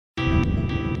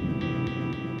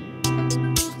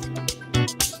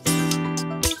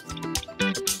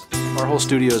whole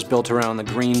studio is built around the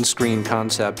green screen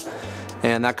concept,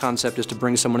 and that concept is to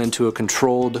bring someone into a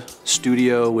controlled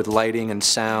studio with lighting and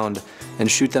sound and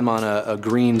shoot them on a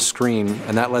green screen,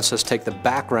 and that lets us take the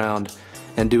background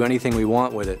and do anything we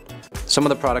want with it. Some of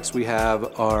the products we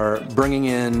have are bringing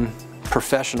in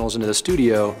professionals into the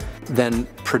studio, then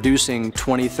producing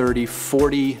 20, 30,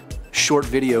 40 short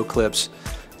video clips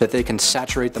that they can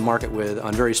saturate the market with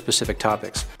on very specific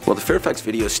topics. Well, the Fairfax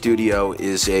Video Studio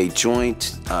is a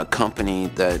joint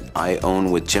company that I own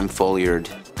with Jim Folliard,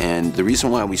 and the reason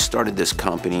why we started this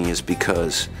company is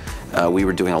because we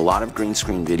were doing a lot of green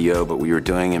screen video, but we were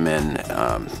doing them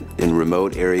in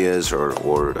remote areas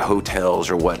or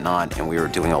hotels or whatnot, and we were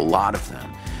doing a lot of them.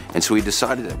 And so we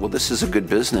decided that, well, this is a good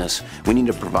business. We need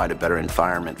to provide a better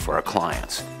environment for our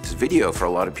clients. This video, for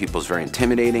a lot of people, is very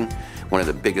intimidating. One of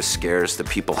the biggest scares that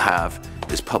people have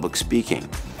is public speaking.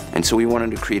 And so we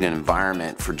wanted to create an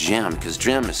environment for Jim, because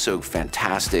Jim is so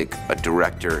fantastic a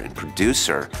director and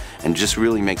producer, and just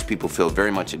really makes people feel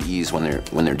very much at ease when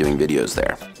they're doing videos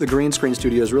there. The green screen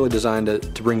studio is really designed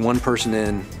to bring one person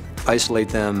in, isolate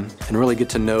them, and really get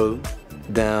to know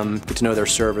them, get to know their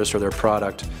service or their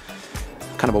product.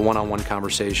 Kind of a one-on-one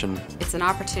conversation. It's an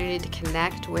opportunity to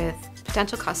connect with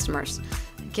potential customers.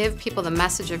 Give people the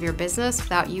message of your business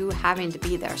without you having to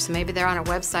be there. So maybe they're on a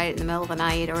website in the middle of the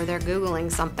night or they're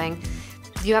Googling something.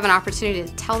 You have an opportunity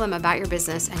to tell them about your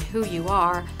business and who you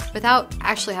are without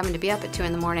actually having to be up at 2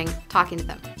 in the morning talking to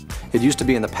them. It used to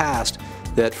be in the past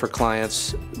that for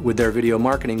clients with their video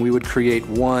marketing, we would create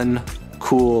one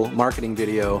cool marketing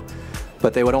video,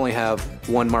 but they would only have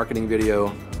one marketing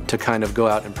video to kind of go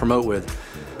out and promote with.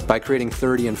 By creating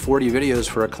 30 and 40 videos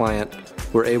for a client,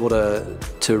 we're able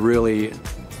to really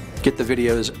get the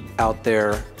videos out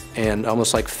there, and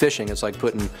almost like fishing, it's like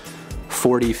putting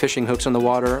 40 fishing hooks in the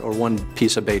water or one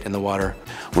piece of bait in the water.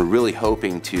 We're really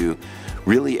hoping to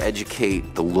really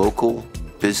educate the local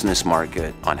business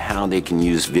market on how they can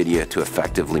use video to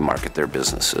effectively market their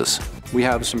businesses. We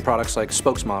have some products like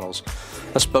spokesmodels.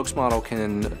 A spokesmodel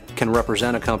can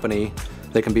represent a company.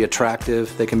 They can be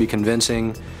attractive, they can be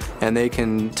convincing, and they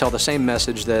can tell the same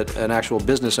message that an actual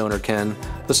business owner can.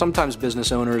 But sometimes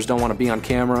business owners don't want to be on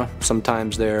camera.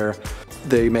 Sometimes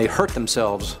they may hurt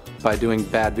themselves by doing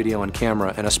bad video on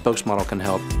camera, and a spokesmodel can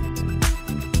help.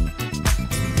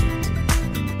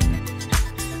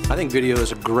 I think video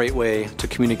is a great way to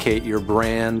communicate your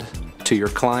brand to your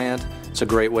client. It's a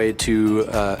great way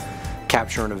to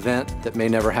capture an event that may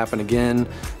never happen again.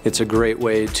 It's a great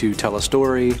way to tell a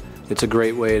story. It's a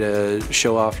great way to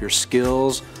show off your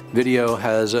skills. Video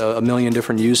has a million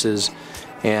different uses,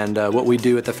 and what we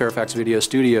do at the Fairfax Video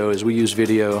Studio is we use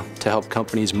video to help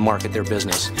companies market their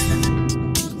business.